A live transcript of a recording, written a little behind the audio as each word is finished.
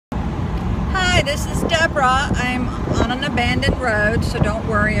Hi, this is Deborah. I'm on an abandoned road, so don't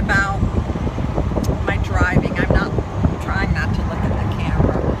worry about my driving. I'm not trying not to look at the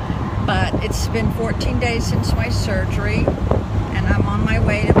camera. But it's been 14 days since my surgery, and I'm on my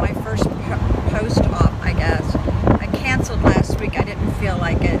way to my first post-op, I guess. I canceled last week. I didn't feel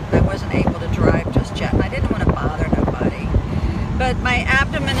like it. I wasn't able to drive just yet, and I didn't want to bother nobody. But my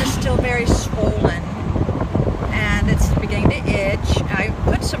abdomen is still very swollen, and it's beginning to itch. I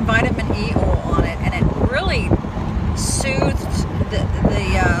put some vitamin E oil on it, and it really soothed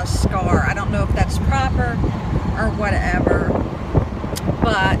the scar. I don't know if that's proper or whatever,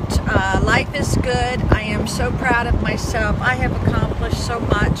 but life is good. I am so proud of myself. I have accomplished so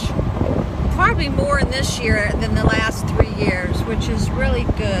much, probably more in this year than the last 3 years, which is really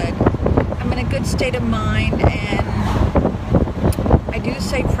good. I'm in a good state of mind, and I do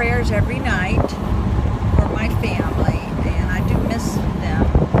say prayers every night for my family, and I do miss them.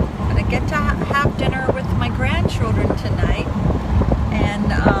 But I get to have dinner with my grandchildren tonight,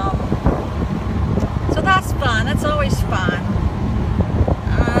 and so that's fun. That's always fun.